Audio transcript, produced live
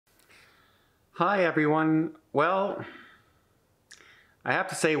Hi everyone. Well, I have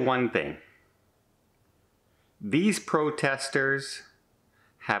to say one thing. These protesters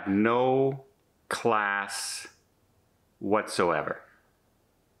have no class whatsoever.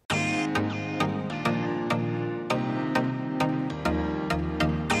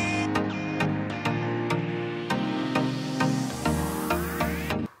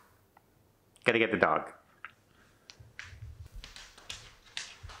 Gotta get the dog.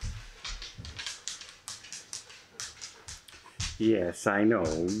 Yes, I know.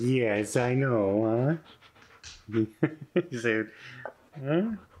 Yes, I know, huh? He said,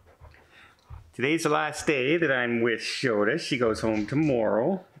 huh? Today's the last day that I'm with Shota. She goes home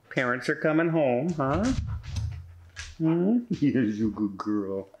tomorrow. Parents are coming home, huh? Hmm? Yes, you good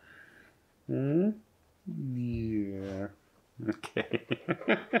girl. Hmm? Yeah. Okay.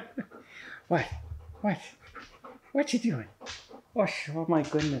 What? What? What you doing? Oh my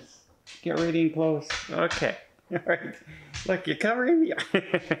goodness. Get ready and close. Okay. All right. Look, you're covering me.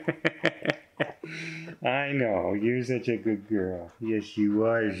 I know. You're such a good girl. Yes, you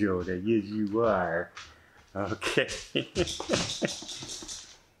are, Shota. Yes, you are. Okay.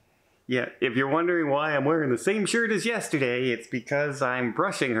 Yeah, if you're wondering why I'm wearing the same shirt as yesterday, it's because I'm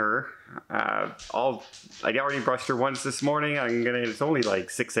brushing her. I already brushed her once this morning. It's only like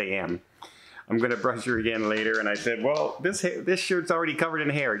 6 a.m. I'm gonna brush her again later, and I said, well, this shirt's already covered in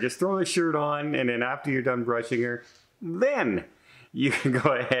hair. Just throw the shirt on, and then after you're done brushing her, then you can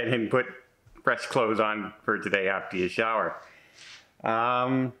go ahead and put fresh clothes on for today after you shower.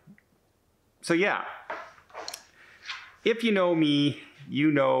 So yeah, if you know me, you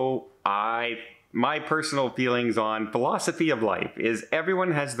know my personal feelings on philosophy of life is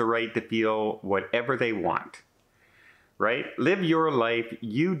everyone has the right to feel whatever they want, right? Live your life,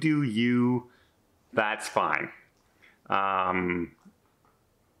 you do you, that's fine.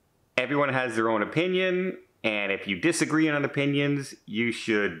 Everyone has their own opinion, and if you disagree on opinions, you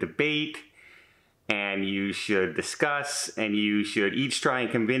should debate, and you should discuss, and you should each try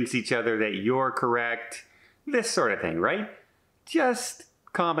and convince each other that you're correct, this sort of thing, right? Just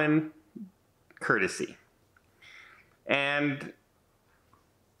common courtesy. But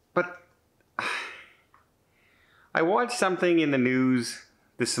I watched something in the news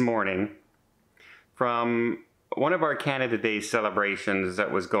this morning from one of our Canada Day celebrations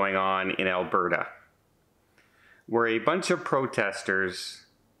that was going on in Alberta, where a bunch of protesters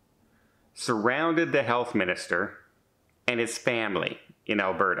surrounded the health minister and his family in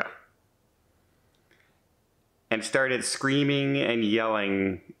Alberta and started screaming and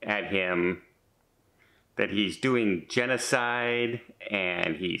yelling at him that he's doing genocide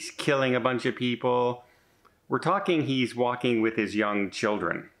and he's killing a bunch of people. We're talking he's walking with his young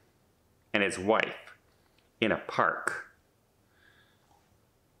children and his wife in a park.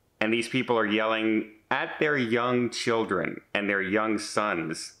 And these people are yelling at their young children and their young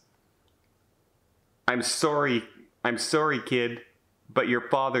sons. I'm sorry, kid, but your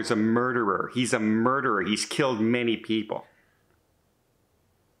father's a murderer. He's a murderer. He's killed many people.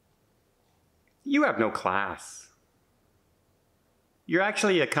 You have no class. You're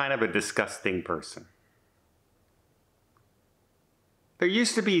actually a kind of a disgusting person. There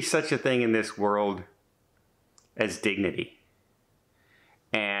used to be such a thing in this world as dignity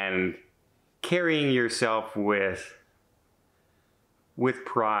and carrying yourself with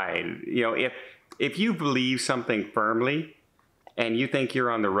pride. You know, if you believe something firmly and you think you're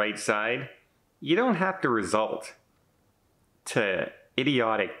on the right side, you don't have to resort to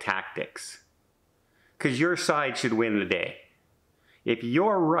idiotic tactics, because your side should win the day. If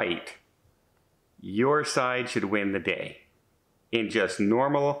you're right, your side should win the day in just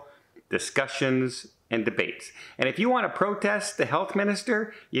normal discussions and debates. And if you want to protest the health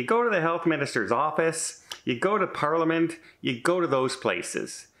minister, you go to the health minister's office, you go to Parliament, you go to those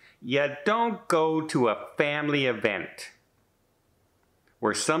places. You don't go to a family event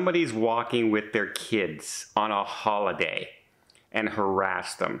where somebody's walking with their kids on a holiday and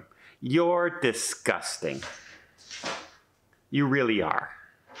harass them. You're disgusting. You really are.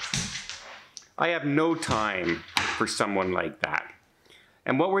 I have no time for someone like that.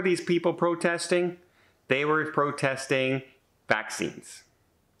 And what were these people protesting? They were protesting vaccines.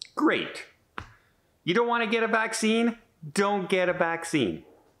 Great. You don't want to get a vaccine? Don't get a vaccine.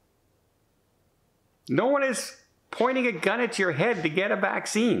 No one is pointing a gun at your head to get a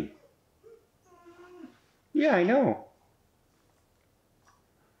vaccine. Yeah, I know.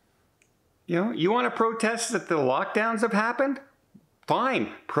 You know, you want to protest that the lockdowns have happened?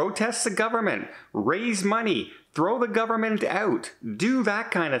 Fine, protest the government, raise money, throw the government out, do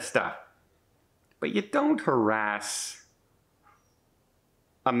that kind of stuff. But you don't harass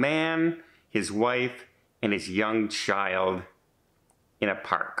a man his wife, and his young child in a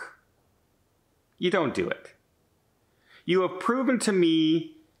park. You don't do it. You have proven to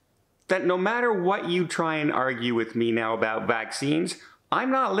me that no matter what you try and argue with me now about vaccines, I'm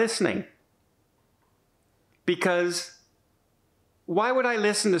not listening. Because why would I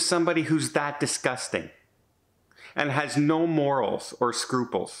listen to somebody who's that disgusting and has no morals or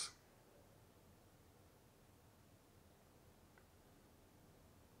scruples?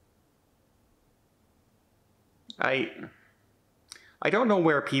 I don't know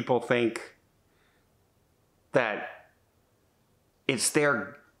where people think that it's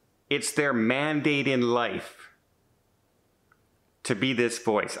their mandate in life to be this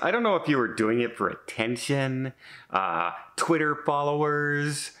voice. I don't know if you were doing it for attention, Twitter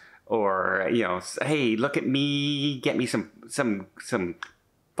followers, or, you know, hey, look at me, get me some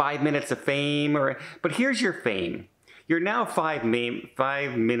 5 minutes of fame, but here's your fame. Your now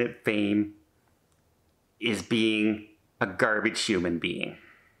 5-minute fame is being a garbage human being.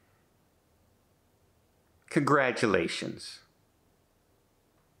 Congratulations.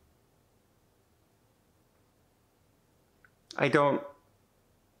 I don't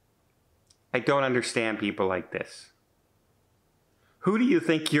understand people like this. Who do you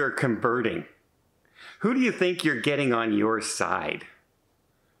think you're converting? Who do you think you're getting on your side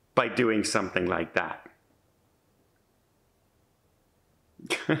by doing something like that?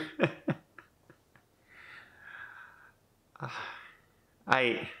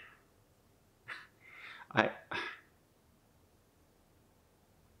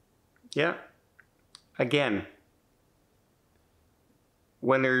 Yeah, again,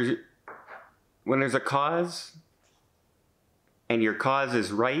 when there's a cause and your cause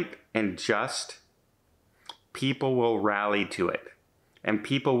is right and just, people will rally to it and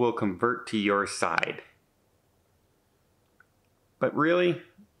people will convert to your side. But really,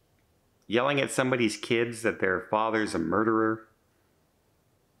 yelling at somebody's kids that their father's a murderer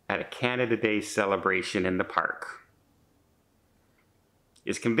at a Canada Day celebration in the park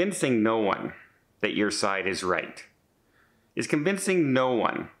is convincing no one that your side is right. Is convincing no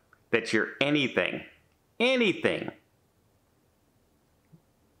one that you're anything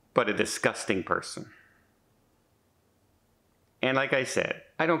but a disgusting person. And like I said,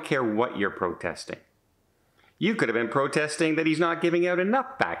 I don't care what you're protesting. You could have been protesting that he's not giving out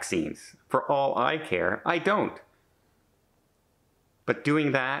enough vaccines. For all I care, I don't. But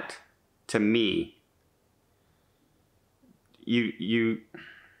doing that, to me, you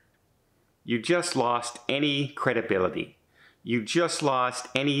just lost any credibility. You just lost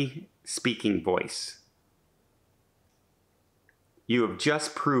any speaking voice. You have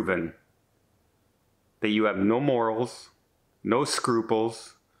just proven that you have no morals, no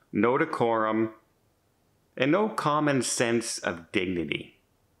scruples, no decorum, and no common sense of dignity.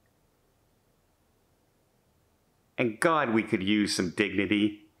 And God, we could use some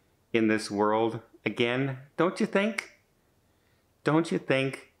dignity in this world again, don't you think? Don't you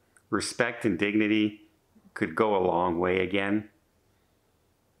think respect and dignity could go a long way again?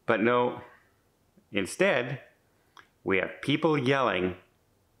 But no, instead, we have people yelling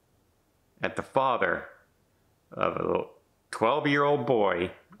at the father of a 12-year-old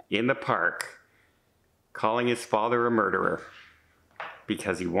boy in the park, calling his father a murderer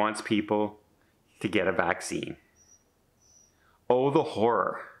because he wants people to get a vaccine. Oh, the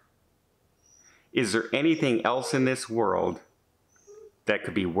horror. Is there anything else in this world that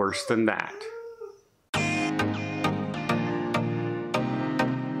could be worse than that?